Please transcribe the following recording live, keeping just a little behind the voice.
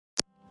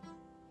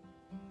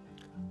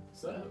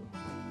So.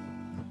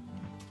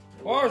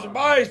 Where's the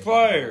bass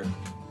player?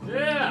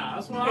 Yeah,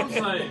 that's what I'm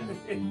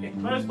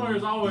saying. Bass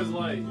player's always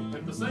late.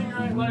 If the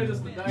singer ain't late, it's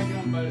the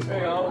daggone bass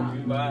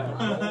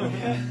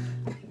player.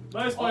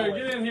 Bass player,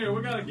 get in here.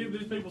 We gotta give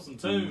these people some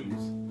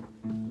tunes.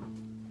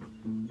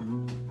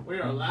 We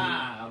are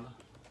live.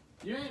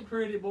 You ain't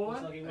pretty, boy.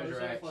 That's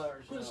right.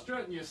 Quit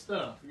strutting your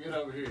stuff. Get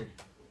over here.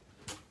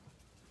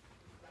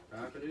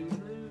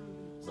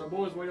 So,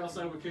 boys, what y'all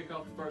say we kick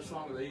off the first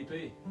song of the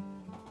EP?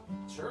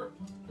 Sure.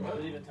 What?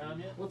 Is it even time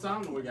yet? What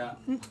time do we got?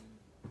 The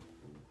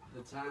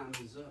time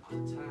is up.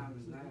 The time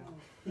is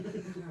now.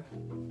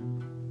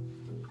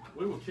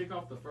 We will kick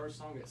off the first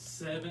song at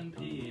 7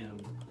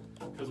 p.m.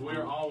 because we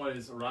are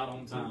always right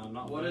on time.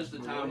 Not What is the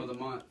time of the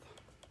month?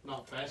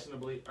 Not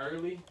fashionably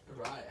early.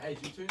 Right. Hey,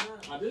 did you tune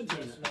that? I did tune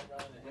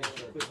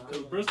it.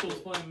 Because Bristol was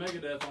playing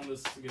Megadeth on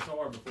this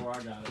guitar before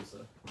I got it, so.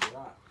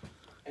 Right.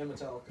 And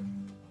Metallica.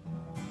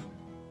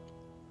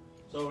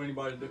 So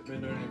anybody been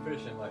doing any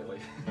fishing lately?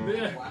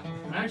 Yeah.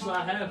 Actually,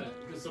 I haven't,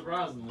 because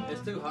surprisingly. It's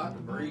too hot to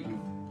breathe.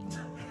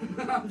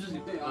 I'm just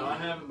kidding. No, I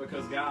haven't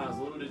because, guys,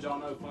 little did y'all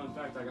know, fun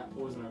fact, I got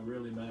poisoned out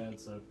really bad,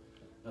 so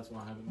that's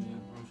why I haven't been.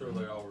 I'm sure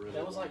they all really.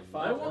 That was like They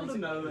 5 wanted months to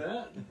know ago.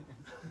 that.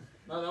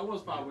 No, that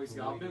was 5 weeks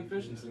ago. I've been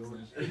fishing since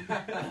then.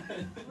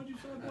 What'd you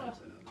say, boy?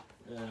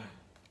 Yeah.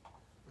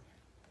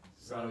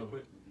 So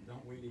quit,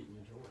 don't weed eating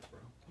your George, bro.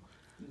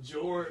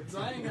 Jorts.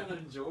 I ain't got no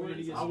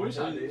Jorts. I some wish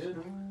I boots. did.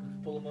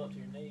 Pull them up to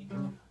your knee.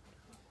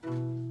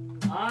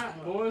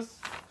 Alright, boys.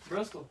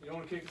 Bristol, you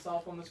want to kick us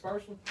off on this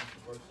first one?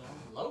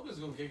 Logan's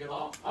gonna kick it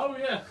off. Oh,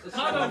 yeah. This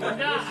I done song-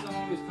 forgot. This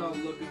song is called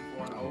 "Looking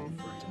for an Old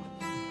Friend."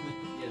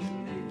 Yes,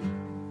 indeed.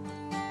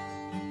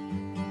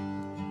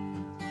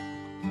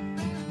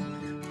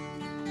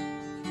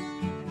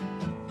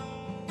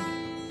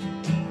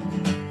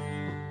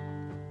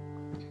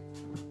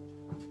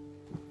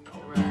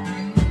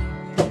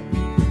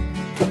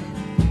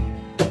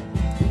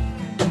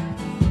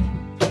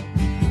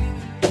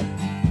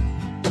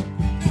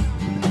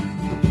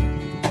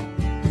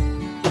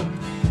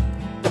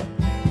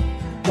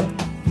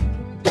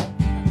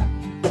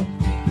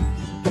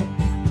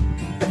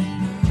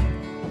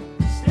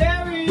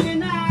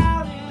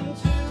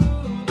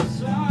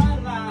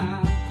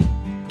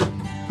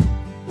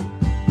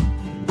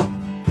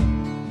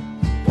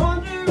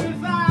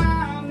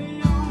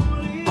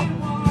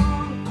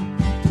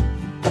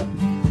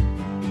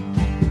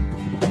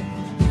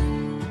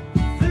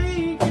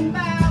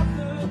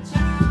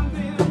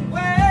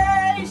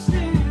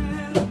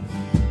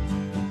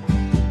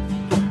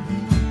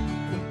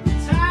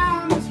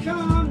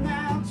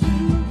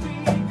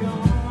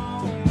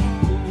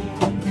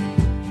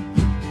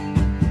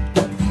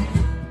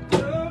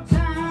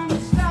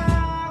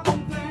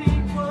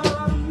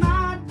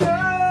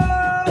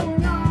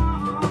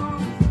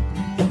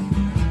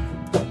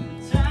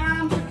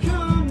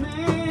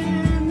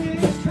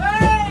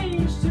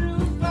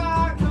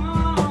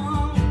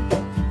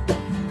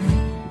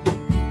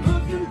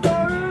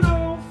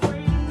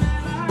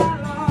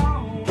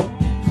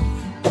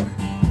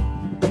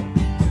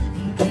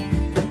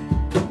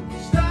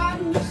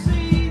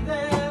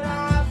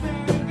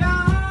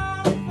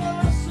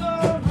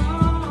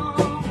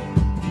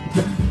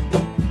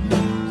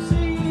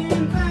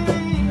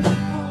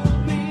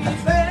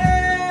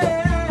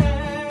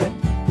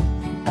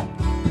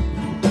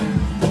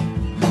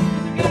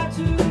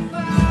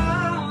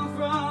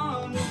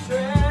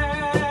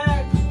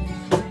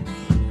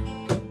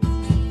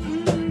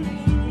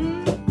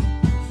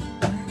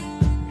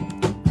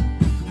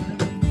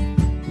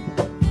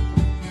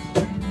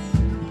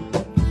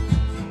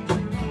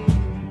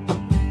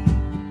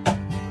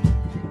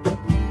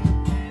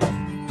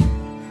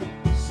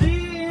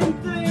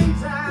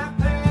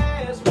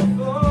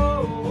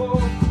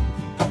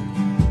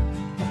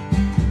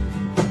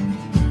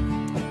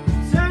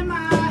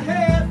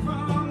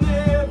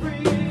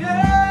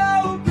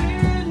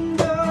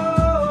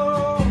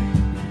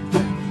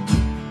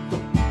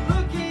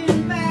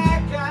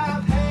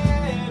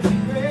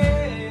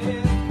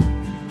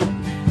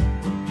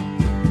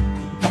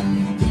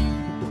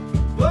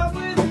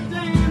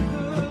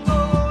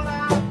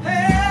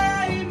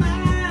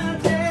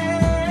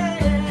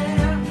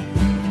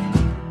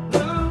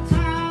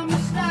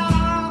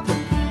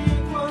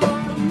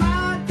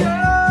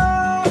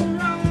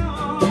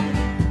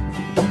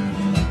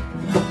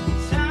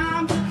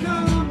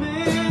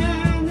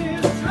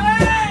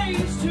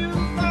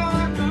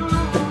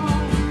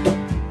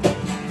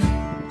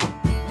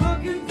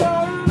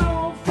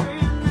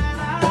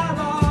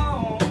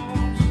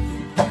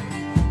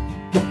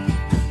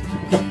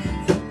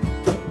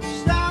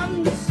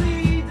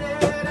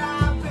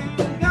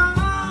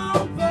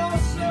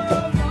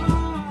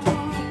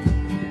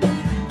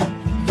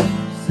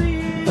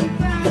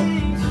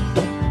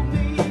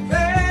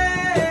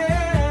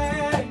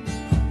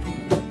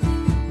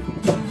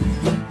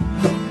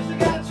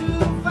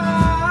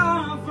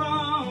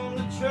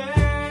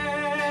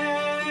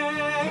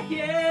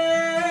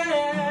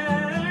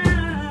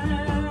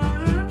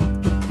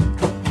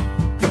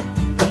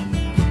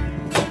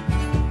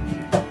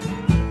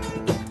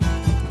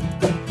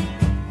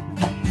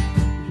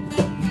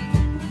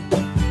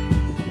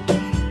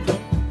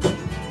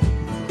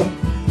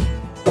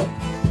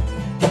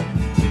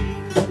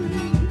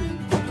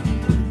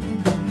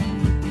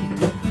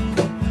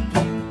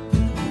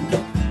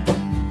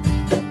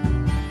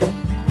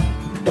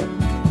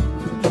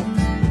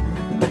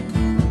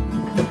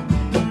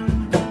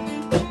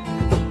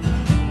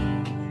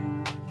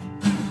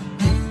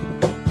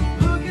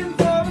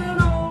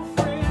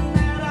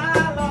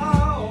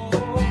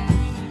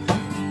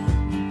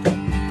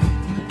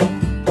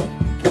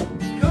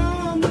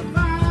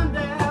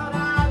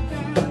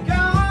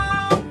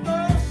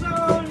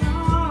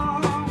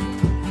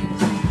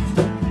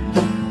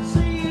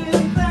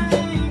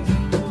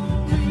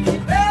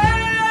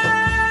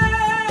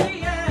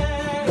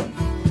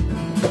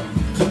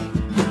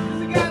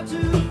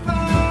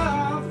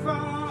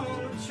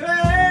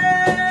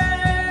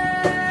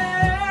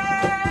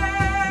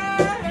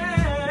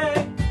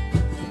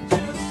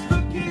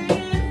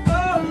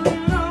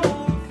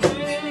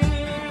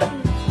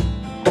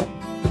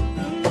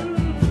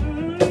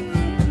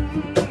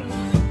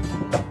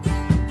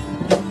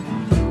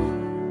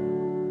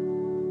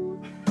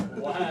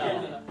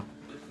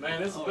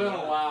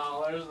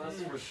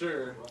 that's for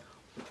sure.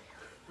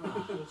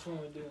 Which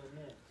one we doing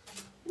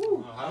next?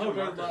 I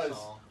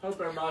hope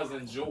everybody's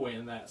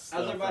enjoying that stuff.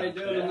 How's everybody out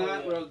doing there.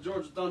 tonight? Well,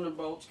 Georgia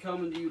Thunderbolts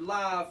coming to you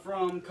live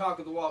from Cock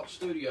of the Walk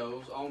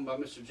Studios, owned by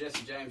Mr.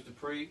 Jesse James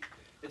Dupree.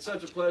 It's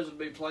such a pleasure to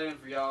be playing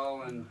for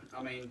y'all, and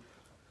I mean,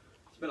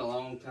 it's been a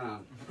long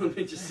time. Let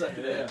me just say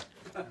that.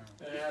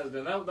 It has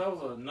been. That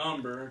was a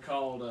number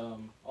called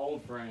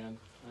Old Friend,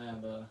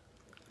 and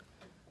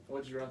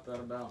what'd you write that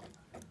about?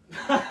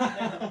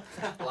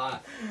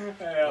 Life.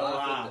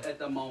 Life at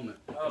the moment.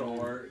 That'll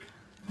work.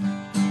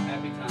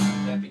 Happy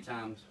times, happy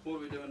times. What are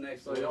we doing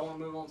next? So y'all want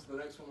to move on to the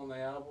next one on the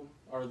album?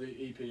 Or the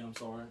EP, I'm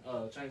sorry.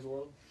 Change the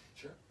World?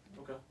 Sure.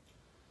 Okay.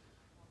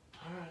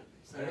 Alright.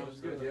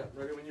 Sounds good. Yeah,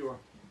 ready when you are.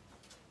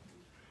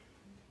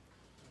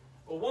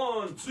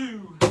 1,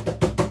 2.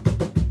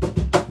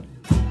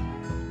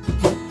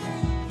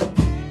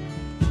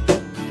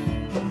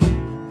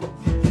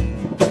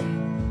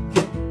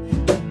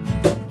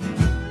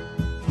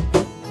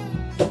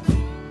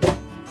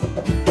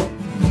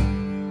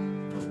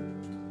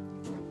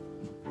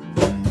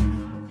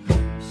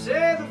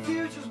 Say the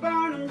future's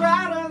burning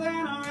brighter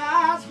than our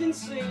eyes can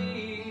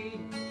see.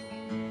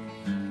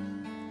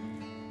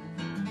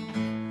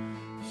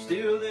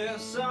 Still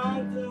there's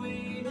something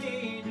we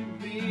need to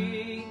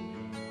be.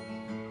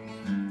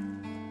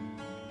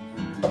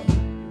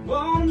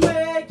 Wanna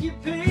make your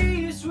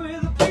peace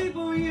with the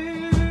people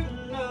you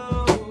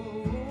know.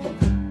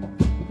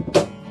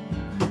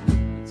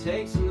 It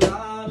takes a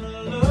lot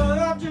of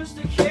love just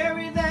to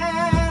carry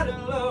that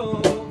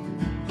alone.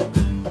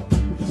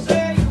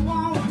 Say you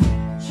wanna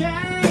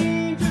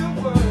change the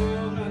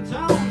world,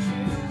 now don't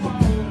you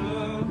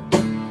wanna?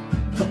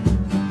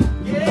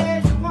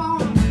 Yeah, you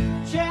wanna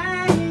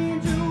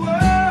change the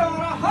world,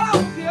 I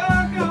hope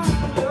you're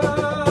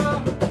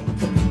gonna.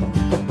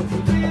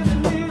 We're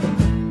living in a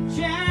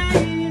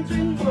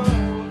changing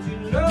world, you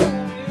know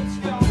it's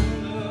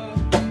gonna.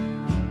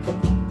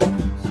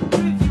 So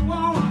if you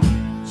wanna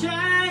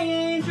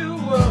change the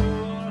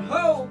world, I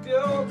hope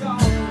you're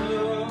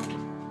gonna.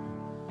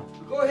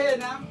 Go ahead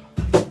now.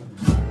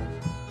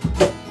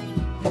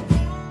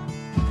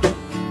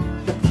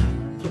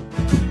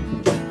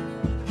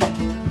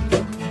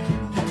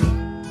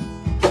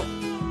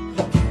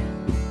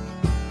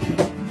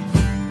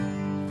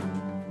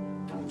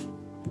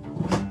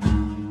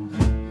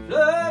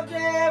 Loved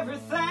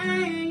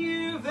everything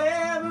you've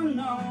ever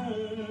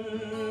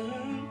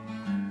known.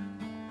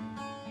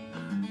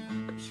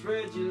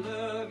 Spread your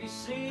love, you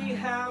see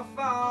how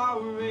far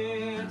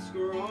it's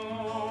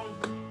grown.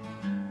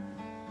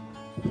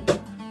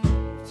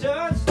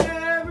 Touched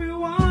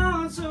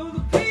everyone, so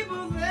the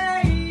people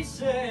they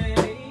say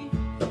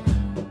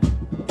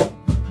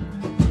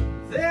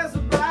there's a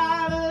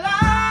brighter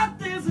light,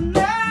 there's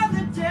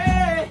another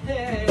day.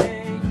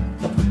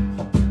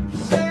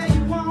 Say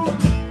you wanna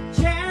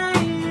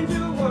change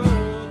the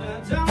world,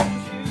 now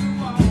don't you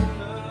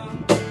wanna?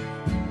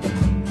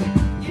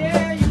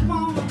 Yeah, you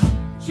wanna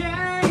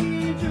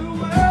change the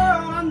world,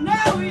 I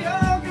know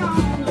you're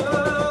gonna.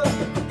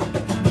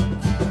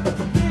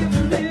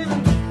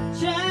 Living,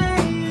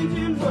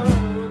 changing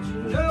world, you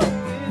know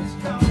it's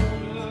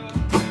gonna.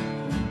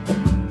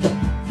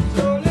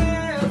 So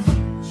let's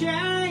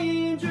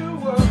change the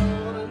world, I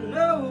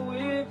know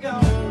we're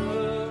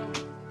gonna.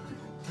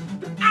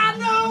 I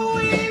know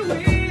we will.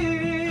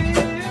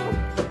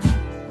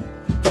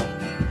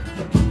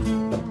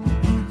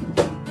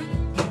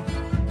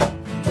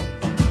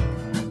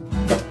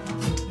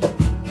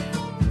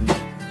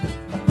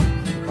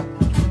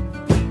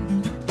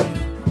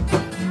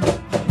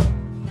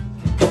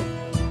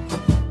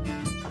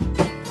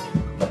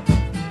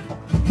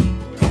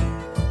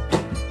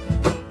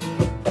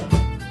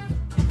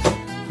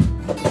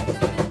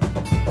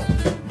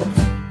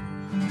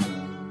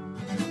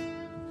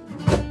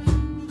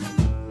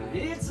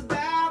 It's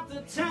about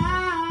the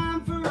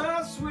time for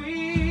us,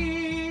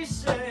 we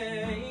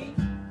say.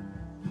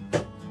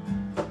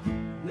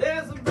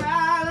 There's a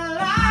brighter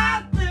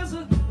light, there's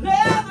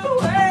another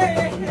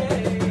way.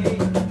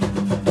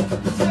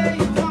 Say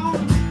you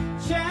wanna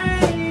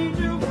change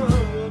the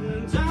world,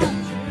 and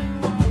don't you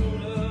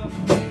wanna?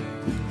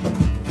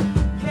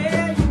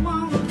 Yeah, you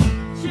wanna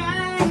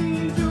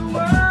change the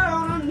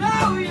world, I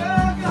know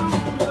you're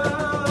gonna.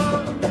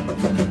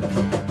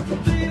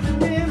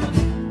 Living in a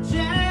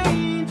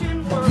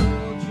changing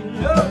world, you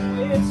know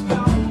it's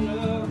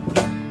gonna.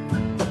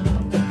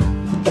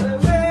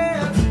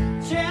 Let's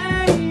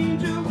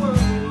change the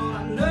world, I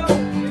know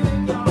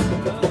we're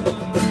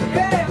gonna.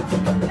 Yeah,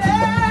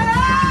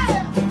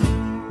 yeah.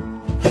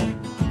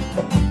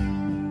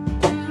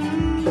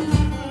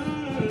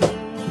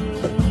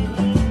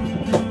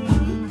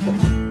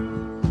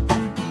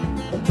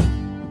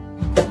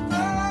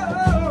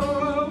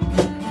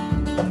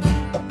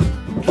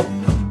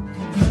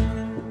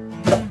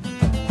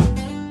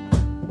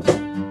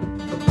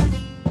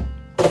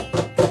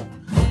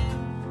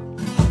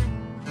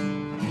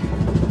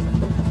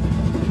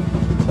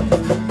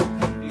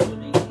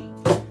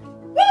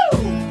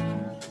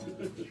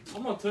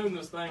 I'm gonna tune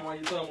this thing while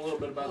you tell them a little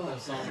bit about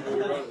that song that we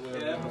wrote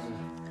with. Yeah.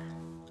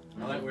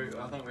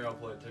 think we all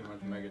played too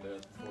much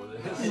Megadeth before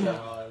this.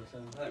 I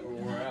think we're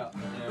wore out.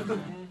 Yeah.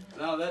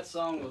 No, that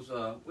song was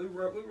we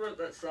wrote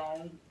that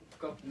song a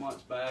couple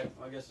months back.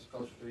 I guess it's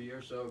closer to a year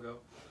or so ago.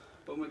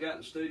 But when we got in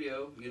the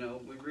studio, you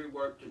know, we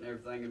reworked it and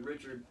everything. And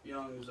Richard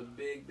Young was a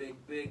big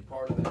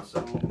part of that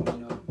song.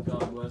 You know,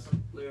 God bless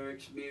him.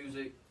 Lyrics,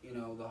 music, you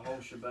know, the whole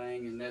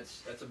shebang, and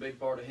that's a big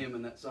part of him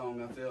in that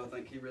song. I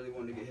think he really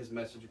wanted to get his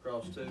message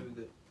across too.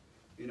 That,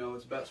 you know,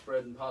 it's about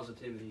spreading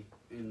positivity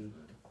in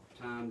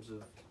times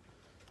of,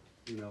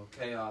 you know,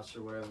 chaos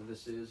or wherever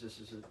this is. This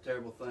is a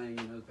terrible thing,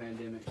 you know, the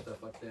pandemic,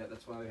 stuff like that.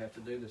 That's why we have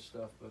to do this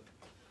stuff. But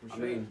I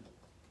mean,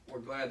 we're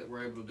glad that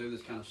we're able to do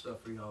this kind of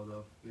stuff for y'all,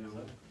 though. You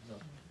know.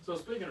 So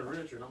speaking of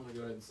Richard, I'm gonna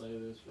go ahead and say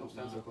this. Don't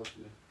stand so close to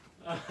me.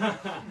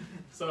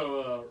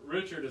 So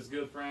Richard is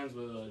good friends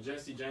with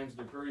Jesse James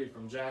Dupree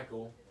from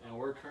Jackal, and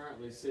we're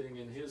currently sitting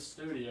in his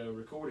studio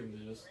recording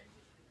this.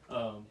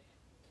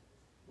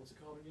 What's it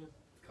called again?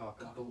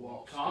 Cock of the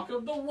Walk. Cock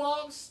of the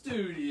Walk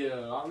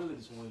Studio. I really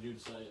just wanted you to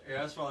say it.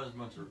 Yeah, that's why there's a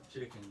bunch of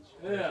chickens.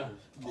 Yeah.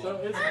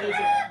 So it's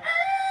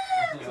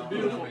a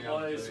beautiful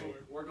place.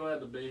 We're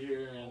glad to be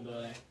here, and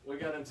we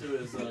got into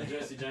his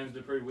Jesse James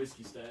Dupree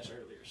whiskey stash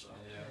earlier. So,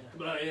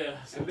 but yeah.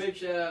 And big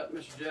shout out,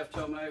 Mr. Jeff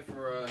Tomei,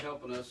 for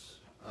helping us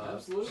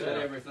set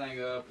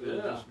everything up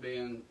and just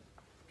being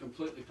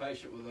completely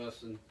patient with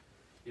us, and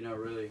you know,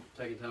 really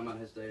taking time out of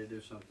his day to do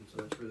something.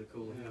 So that's really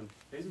cool of him.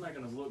 He's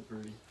making us look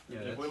pretty. Yeah,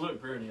 if we look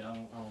pretty, I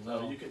don't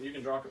know. You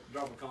can drop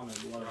a comment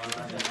below. I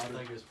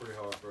think it's pretty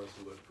hard for us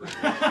to look pretty.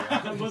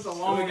 What's a So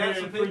long we got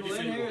some people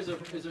in here. Is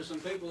there some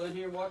people in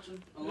here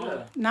watching?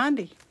 Yeah.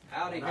 90.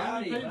 Howdy.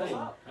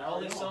 All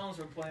these songs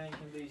we're playing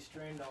can be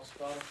streamed on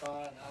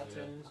Spotify and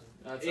iTunes.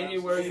 That's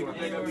anywhere you can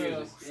pick up anywhere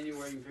music.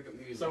 Anywhere you can pick up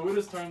music. So we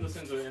just turned this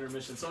into an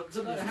intermission. So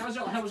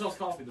how was y'all's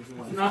coffee this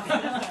morning?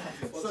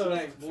 What's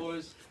next,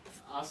 boys?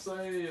 I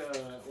say,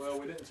 well,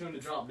 we didn't tune to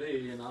drop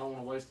D, and I don't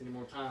want to waste any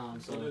more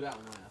time. So We'll do that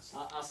one last.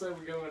 I say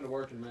we go into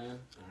working, man.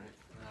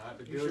 Alright,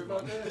 the You sure good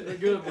about one. that? The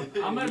good one.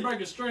 I may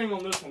break a string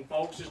on this one,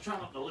 folks. Just try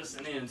not to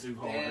listen in too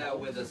hard. Yeah,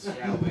 with us,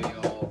 shall we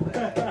all?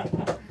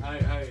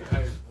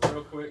 Hey,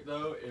 real quick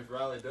though, if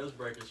Riley does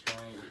break a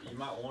string, you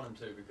might want him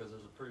to, because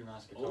there's a pretty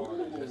nice guitar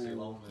that Jesse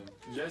loaned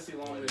him. Jesse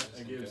loaned it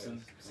a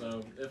Gibson,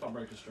 so if I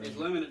break a string. He's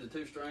limited to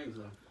 2 strings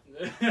though.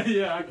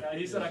 Yeah,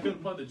 he said I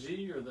couldn't play the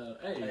G or the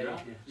A,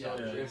 right? Yeah.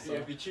 So,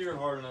 If you cheer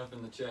hard enough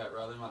in the chat,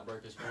 Riley might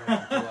break a string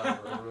and pull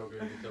out a real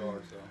good guitar.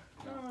 So.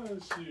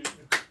 Oh, shoot.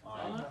 All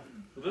right.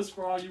 Well, this is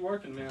for all you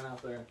working men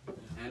out there.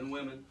 And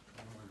women.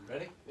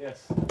 Ready?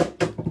 Yes.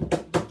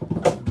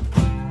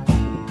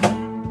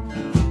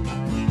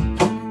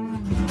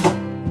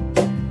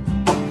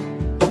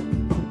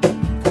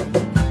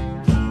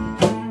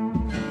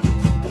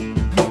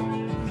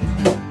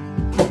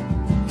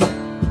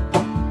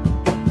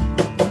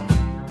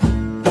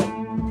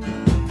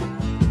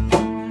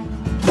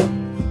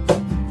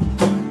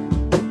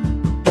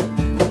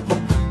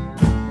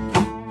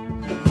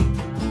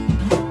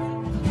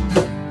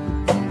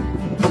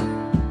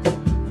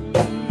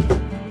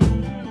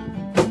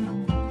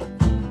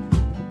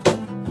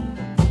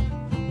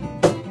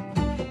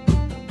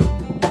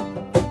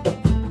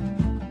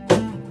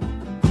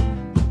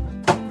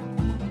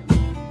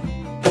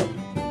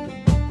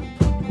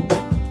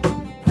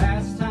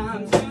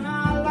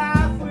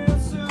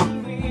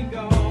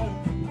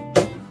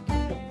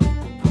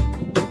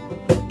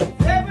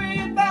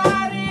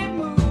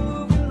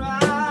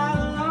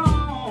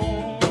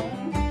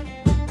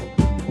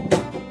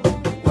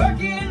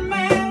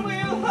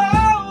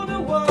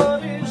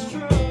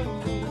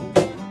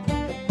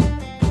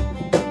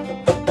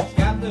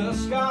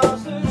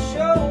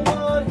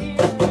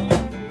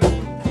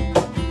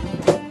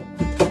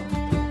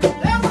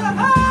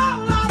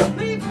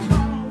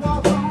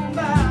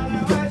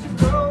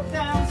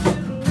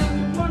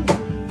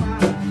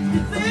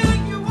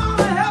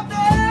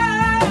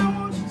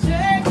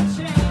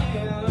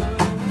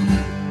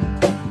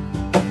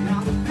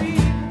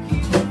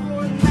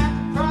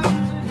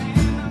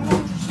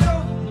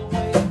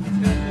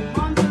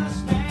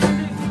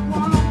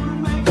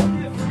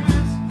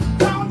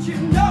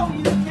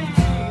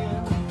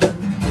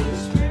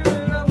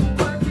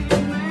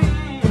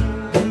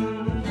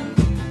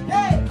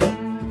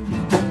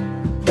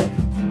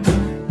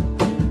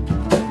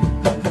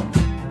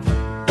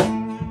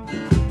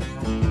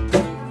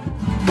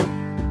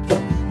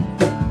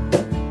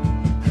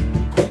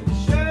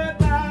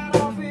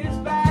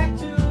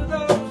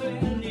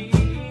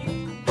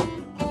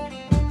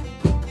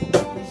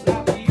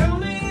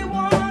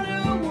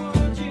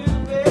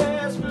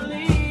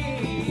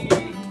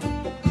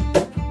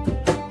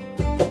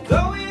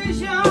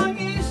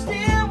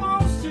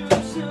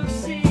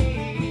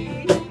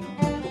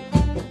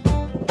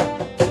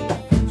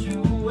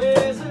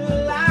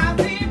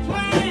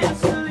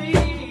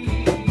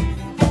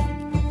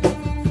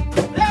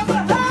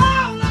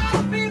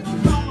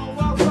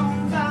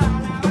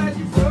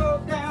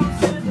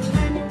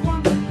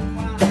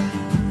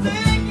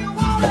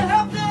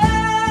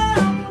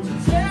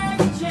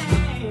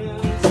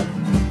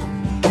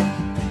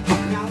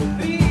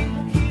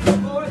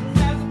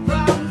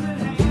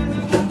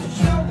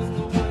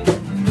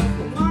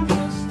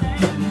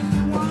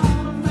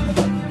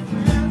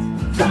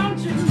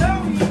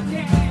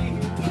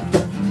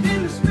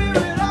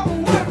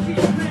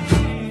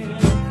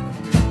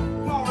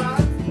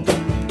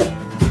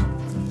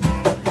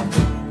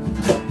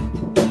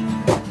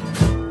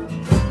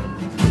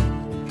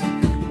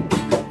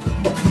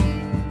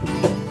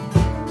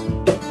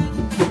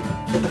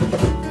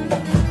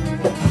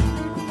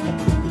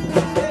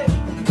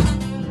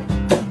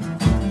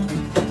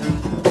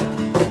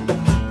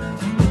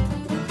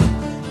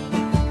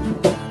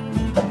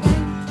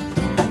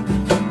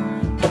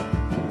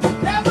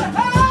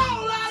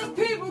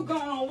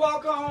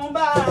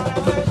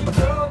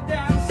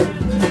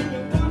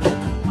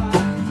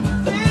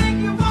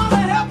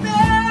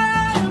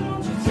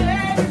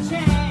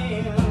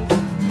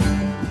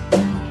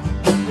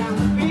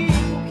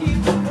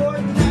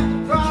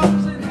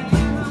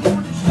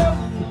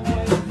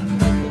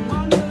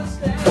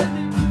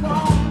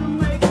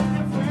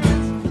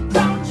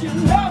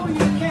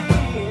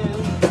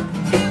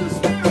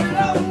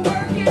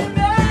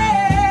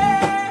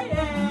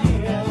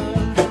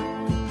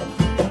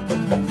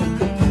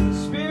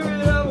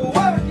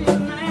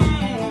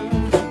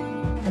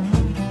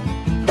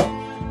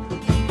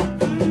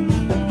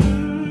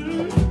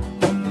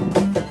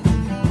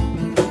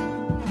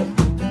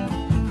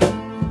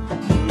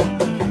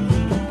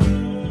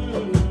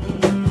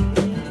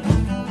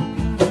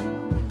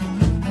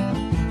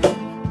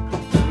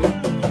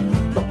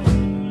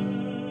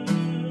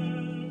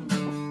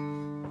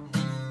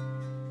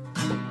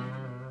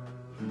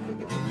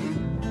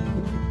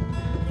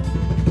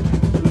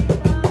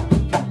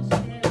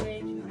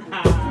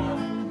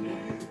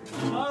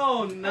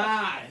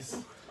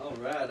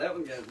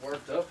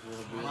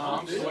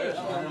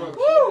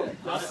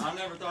 I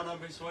never thought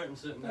I'd be sweating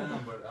sitting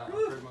down, but I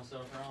proved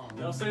myself wrong.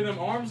 Y'all see them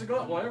arms go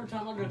up? Well, every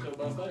time I go to a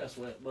buffet, I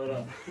sweat.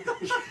 But,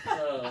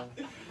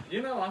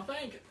 you know, I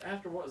think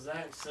after what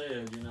Zach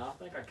said, you know, I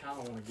think I kind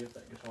of want to get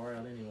that guitar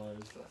out anyways.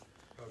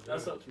 But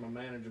that's up to my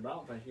manager, but I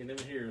don't think he can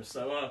even hear us.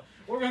 So,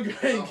 we're going to go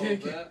ahead and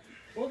kick it.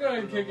 We'll go ahead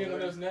and kick into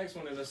this next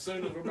one, and as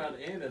soon as we're about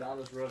to end it, I'll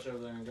just rush over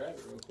there and grab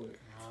it real quick.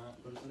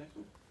 What is the next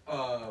one?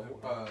 Y'all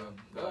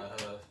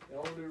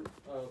want to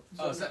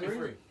do, Set Me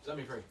Free. Set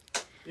Me Free.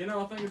 You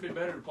know, I think it'd be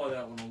better to play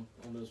that one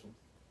on this one.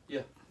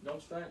 Yeah. Don't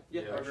you think?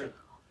 Yeah, Yeah, I agree.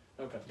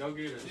 Okay. Go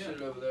get it. Sit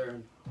it over there.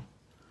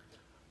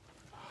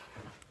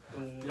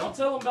 And, Y'all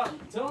tell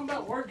them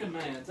about Working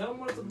Man. Tell them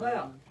what it's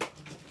about.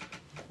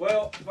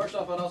 well, first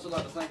off, I'd also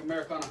like to thank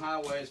Americana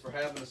Highways for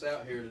having us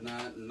out here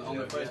tonight, and on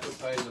their Facebook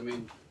page. I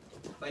mean,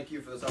 thank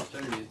you for this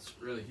opportunity. It's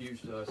really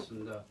huge to us.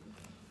 And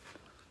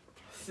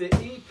the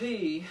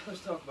EP,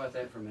 let's talk about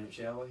that for a minute,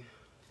 shall we?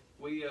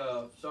 We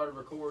started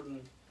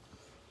recording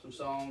some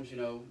songs, you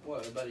know,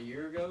 what, about a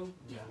year ago?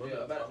 Probably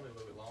a little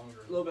bit longer.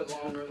 A little bit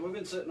longer. We've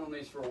been sitting on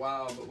these for a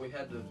while, but we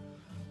had to,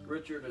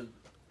 Richard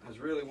has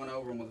really went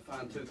over them with a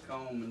fine-tooth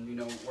comb and, you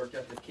know, worked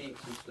out the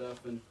kinks and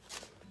stuff, and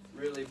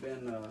really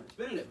been, it's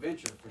been an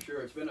adventure for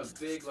sure. It's been a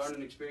big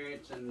learning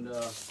experience, and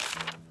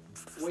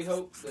we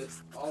hope that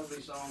all of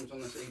these songs on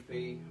this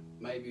EP,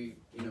 maybe,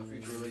 you know,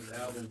 future release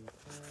album,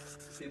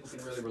 people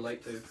can really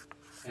relate to,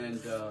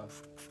 and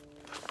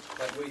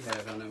like we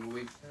have. I mean,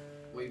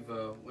 we've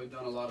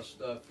done a lot of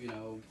stuff, you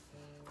know,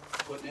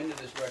 putting into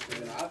this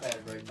record, and I've had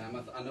a great time.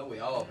 I know we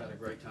all have had a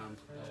great time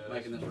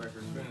making this record.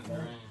 It's been a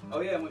dream. Oh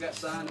yeah, and we got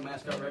signed to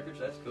Mascot Records.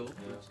 That's cool.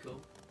 That's cool.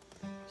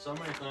 So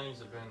many things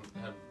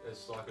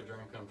it's like a dream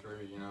come true,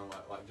 you know,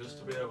 like just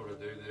to be able to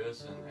do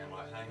this and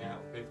like hang out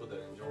with people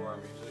that enjoy our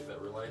music,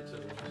 that relate to the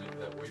music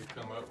that we've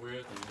come up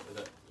with, and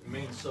that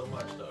means so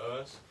much to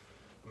us.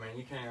 I mean,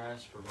 you can't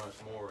ask for much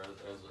more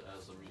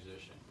as a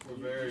musician. We're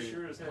very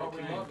sure as hell But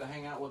we can. love to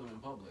hang out with them in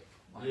public.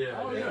 Like,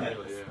 Yeah, Oh, yeah, yeah.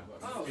 really, yeah.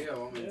 Oh yeah,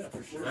 well, I mean, Yeah,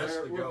 for sure. That's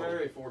the we're goal.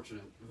 very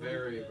fortunate.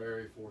 Very,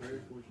 very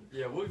fortunate.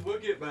 Yeah, we'll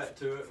get back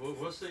to it.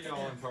 We'll see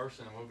y'all in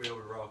person, and we'll be able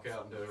to rock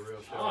out and do a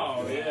real show.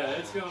 Oh yeah,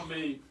 it's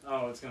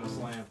gonna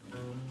slam.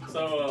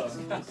 So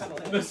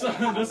this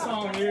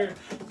song here,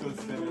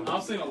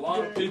 I've seen a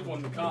lot of people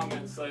in the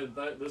comments say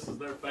that this is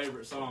their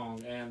favorite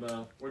song, and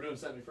we're doing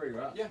Set Me Free,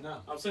 right? Yeah,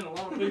 no. I've seen a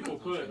lot of people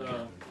put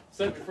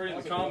Set Me Free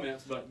in the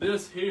comments, but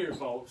this here,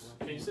 folks,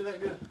 can you see that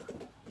good?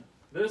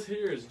 This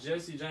here is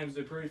Jesse James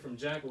Dupree from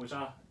Jackal, which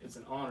it's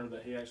an honor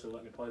that he actually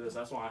let me play this.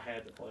 That's why I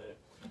had to play it.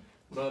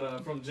 But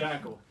from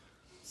Jackal.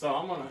 So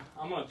I'm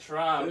gonna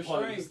try to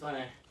play this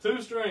thing.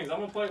 2 strings. I'm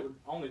gonna play it with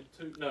only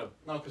 2. No,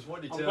 No, because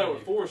what did I'm he gonna tell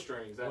play you? with 4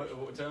 strings.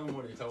 Actually. Tell him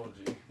what he told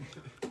you.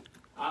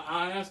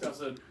 I asked. I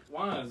said,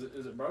 "Why is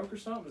it broke or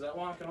something? Is that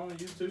why I can only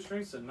use 2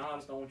 strings?" He said, "No, I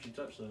just don't want you to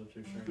touch the other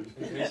 2 strings."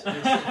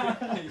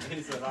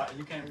 He said,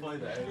 you can't play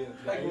the A and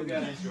I think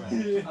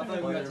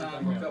we got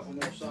time for a couple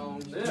more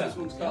songs. Yeah. This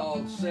one's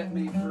called "Set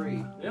Me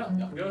Free." Yeah,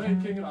 go ahead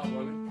and kick it off,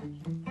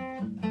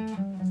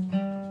 Logan.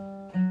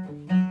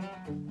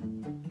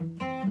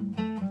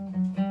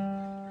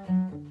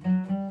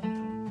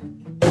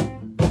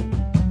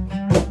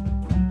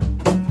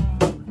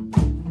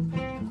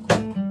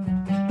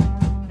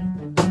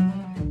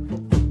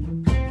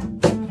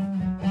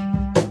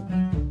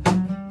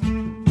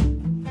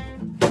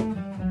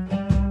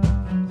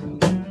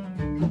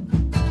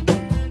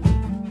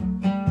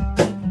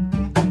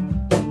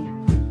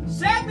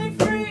 Set me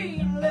free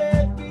and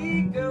let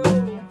me go.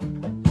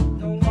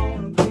 Don't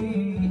wanna be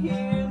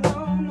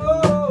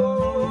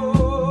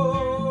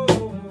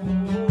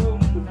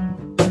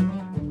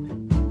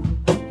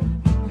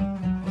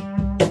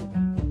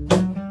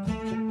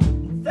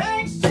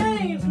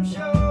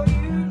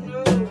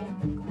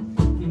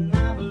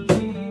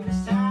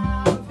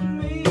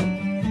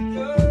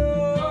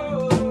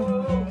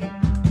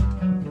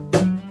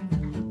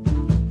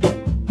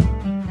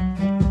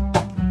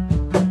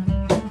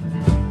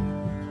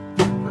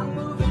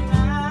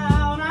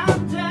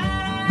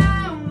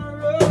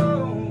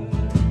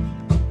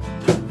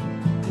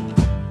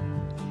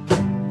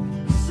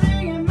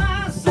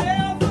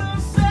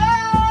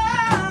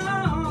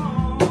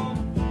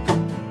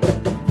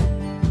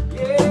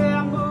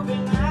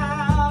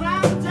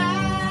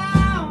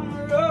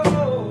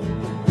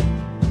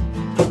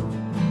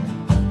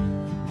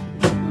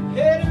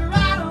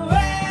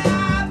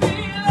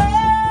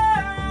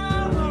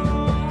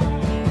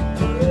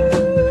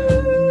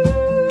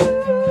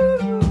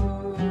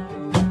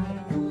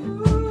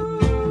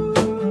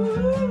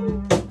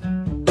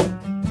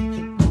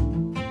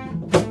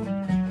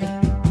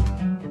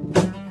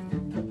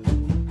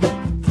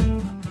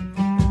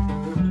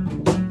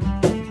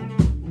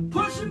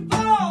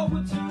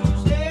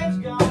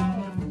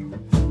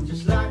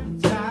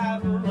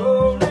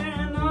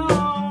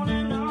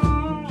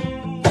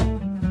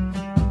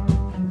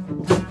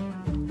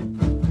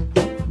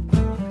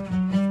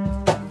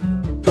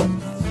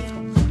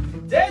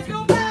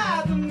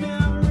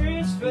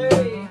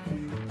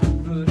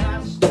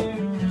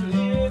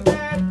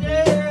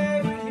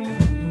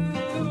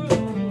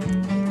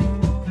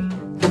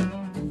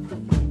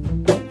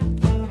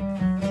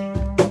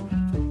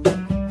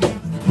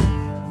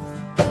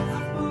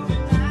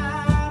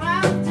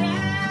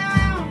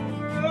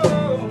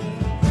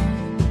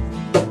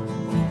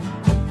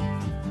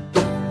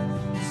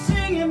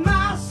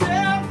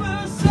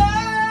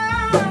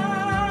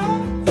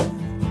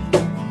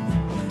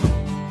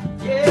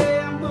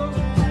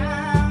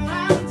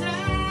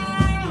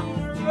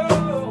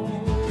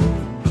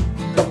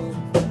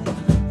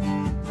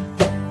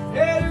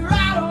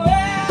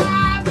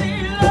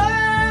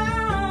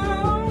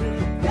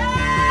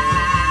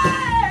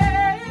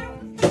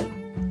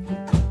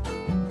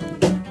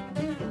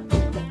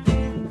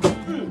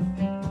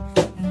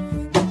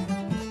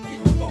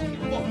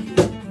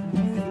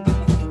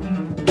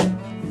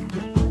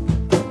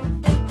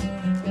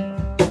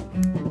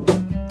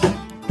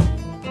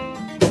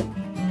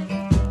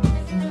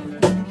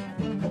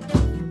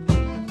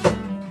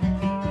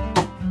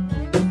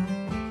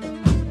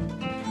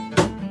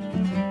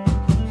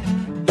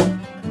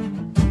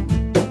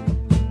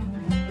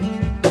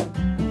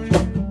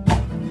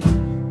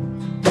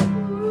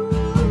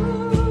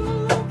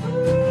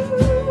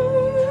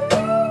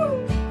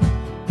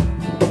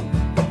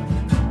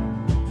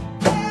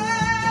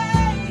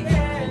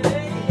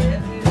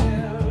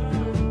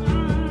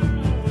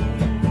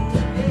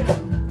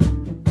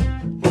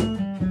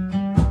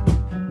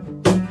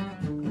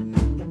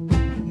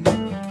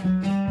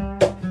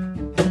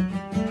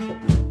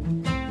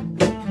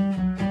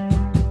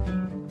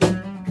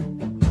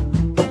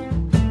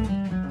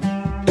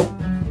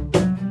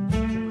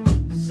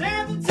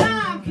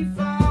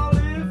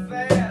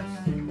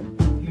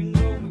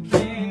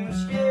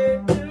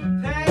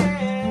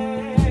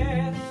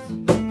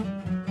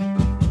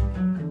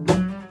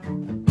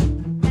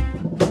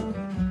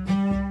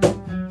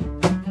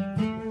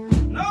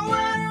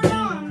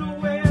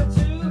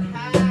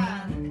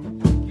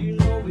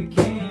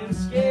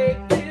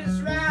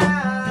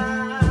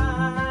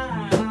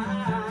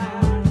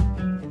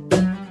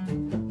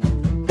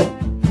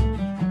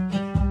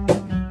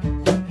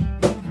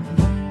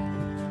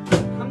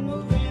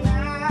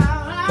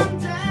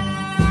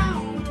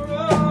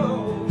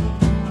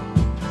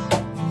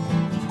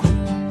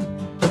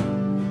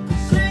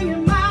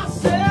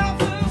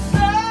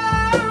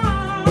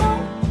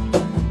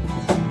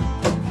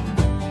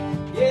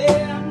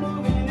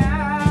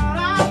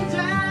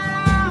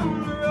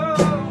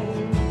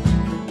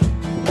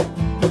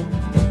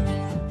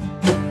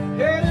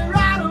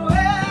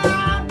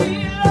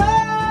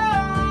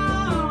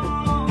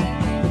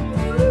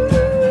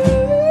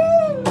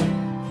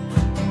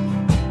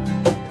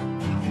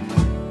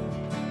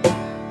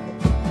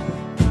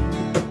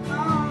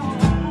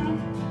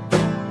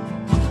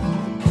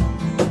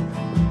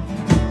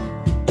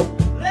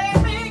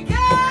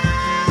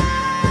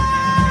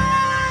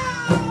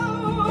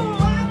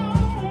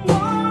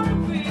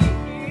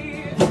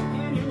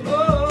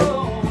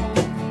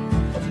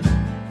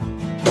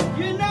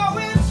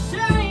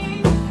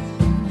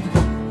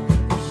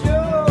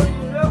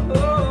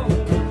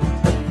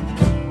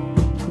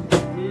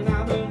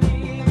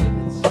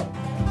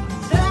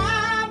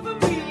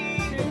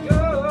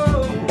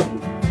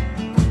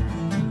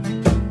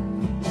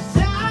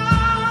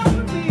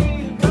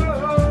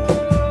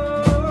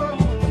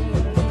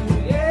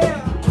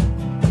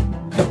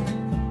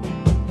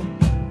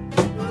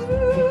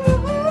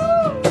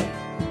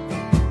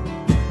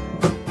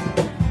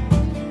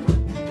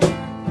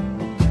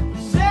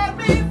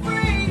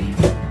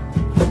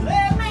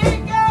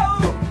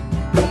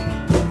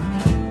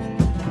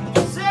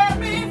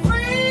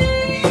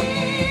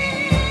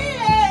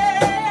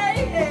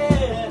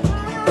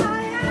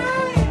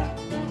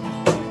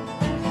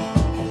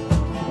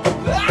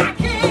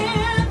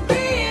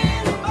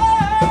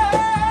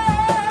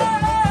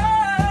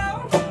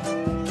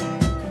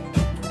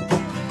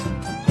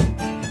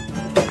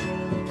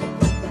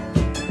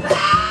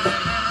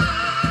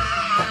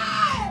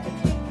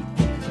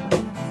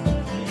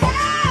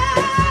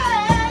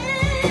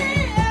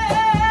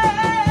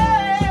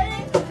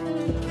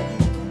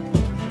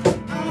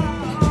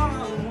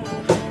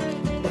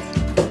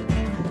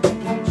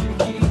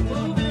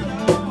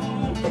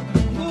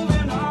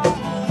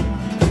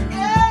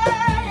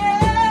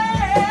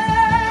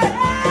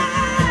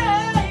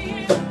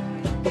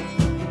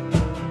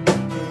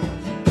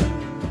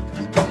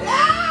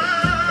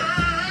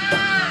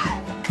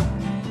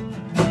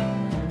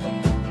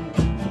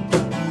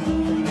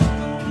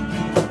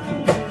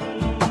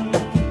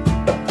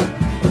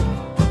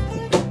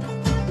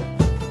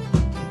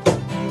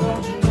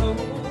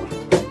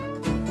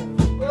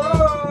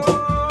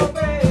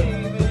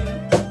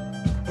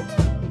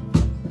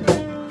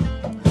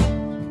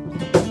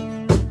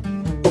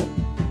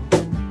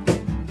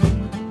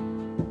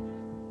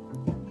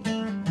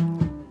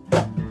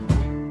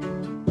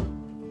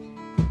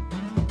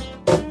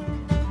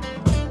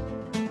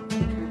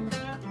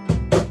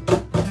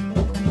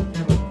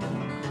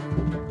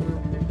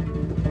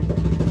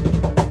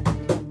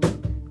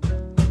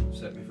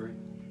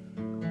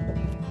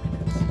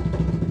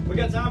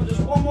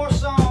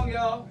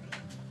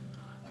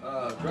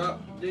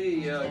Drop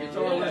D,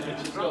 guitar lift.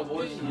 Let's go,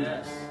 boys.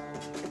 Yes.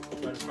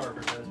 That's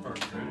perfect. That's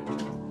perfect.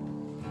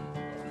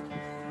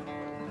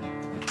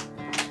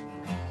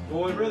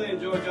 Well, we really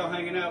enjoyed y'all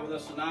hanging out with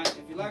us tonight.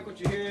 If you like what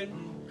you're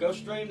hearing, go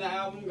stream the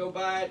album, go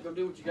buy it, go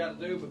do what you got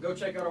to do, but go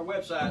check out our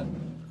website,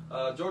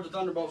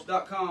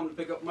 GeorgiaThunderbolts.com, to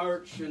pick up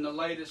merch and the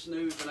latest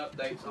news and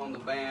updates on the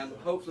band.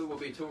 Hopefully we'll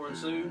be touring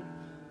soon,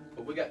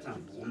 but we got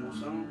time for one more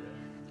song,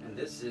 and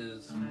this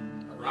is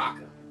a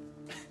rocker.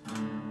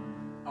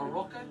 A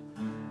rocker?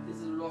 This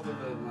is a rocker,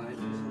 mate.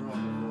 This is a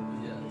rocker.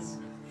 Yes.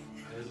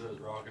 This is as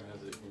rocking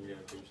as it can get.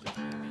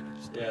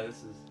 Yeah,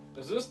 this is.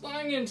 Is this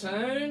thing in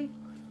tune?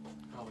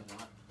 Probably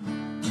not.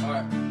 All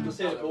right, let's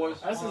hit it,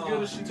 boys. That's as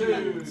good as she 2,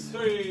 can.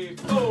 3,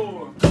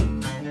 4.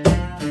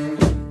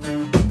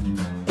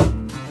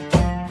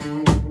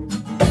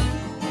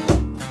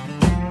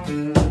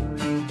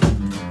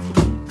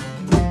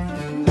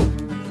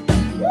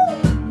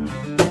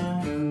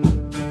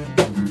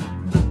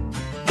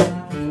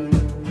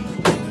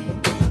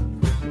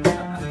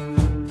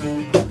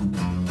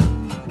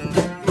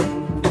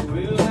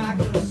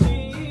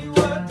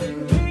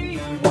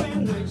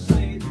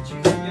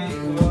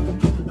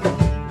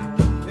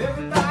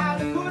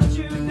 Everybody put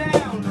you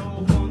down, no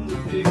one to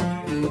pick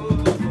you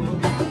up.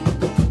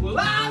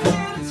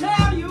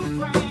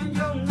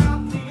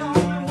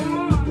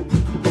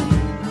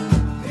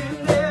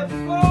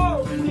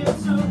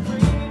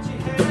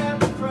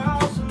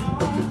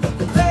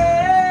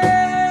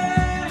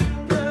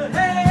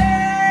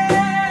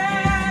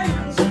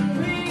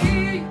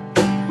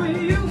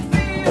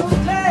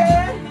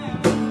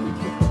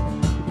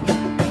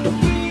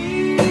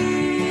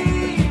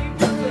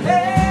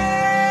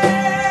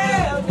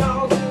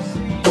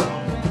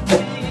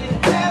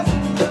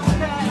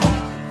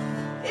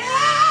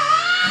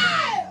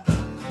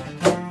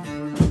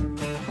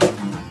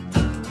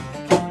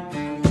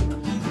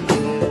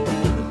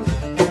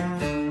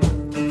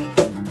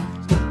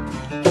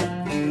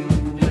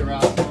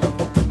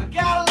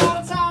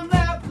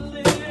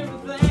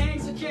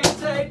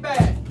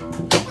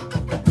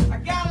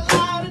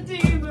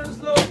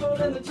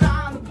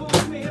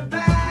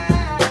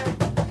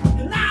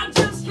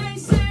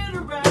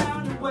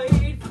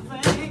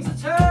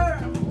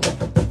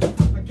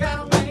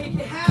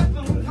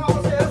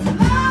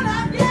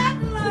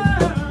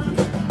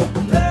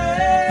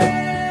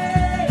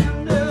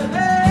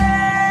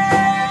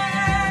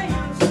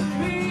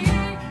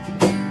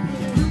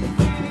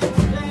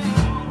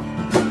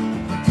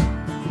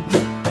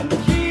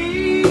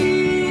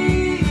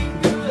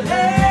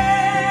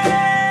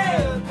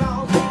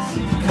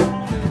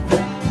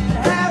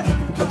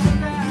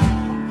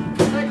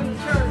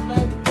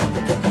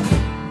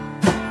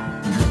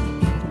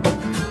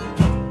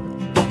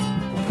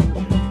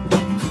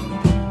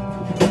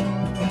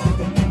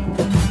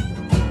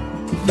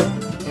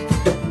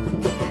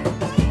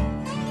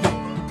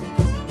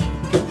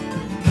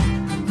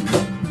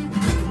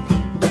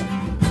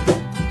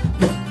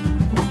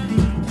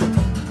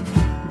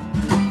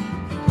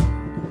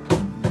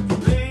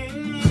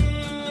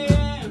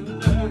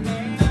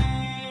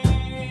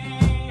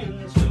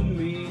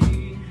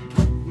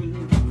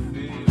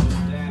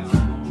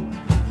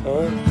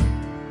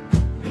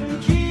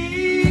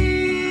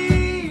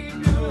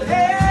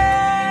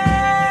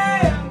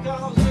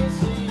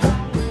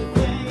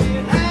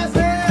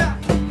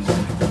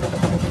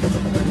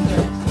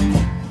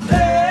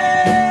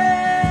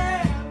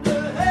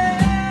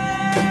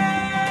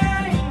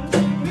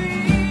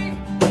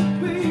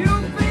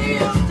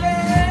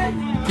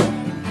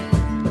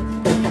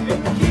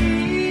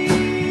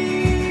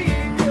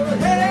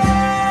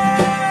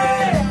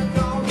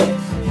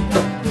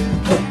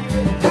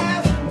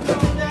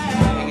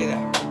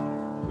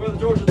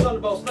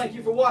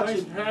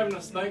 Thanks for having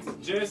us. Thanks to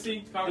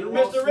Jesse. And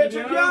Mr.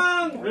 Richard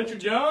Young.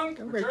 Richard Young.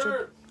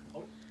 Richard.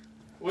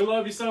 We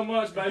love you so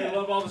much, baby.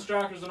 Love all the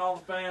strikers and all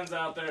the fans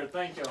out there.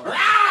 Thank y'all.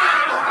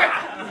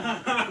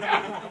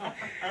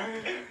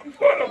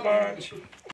 What a bunch.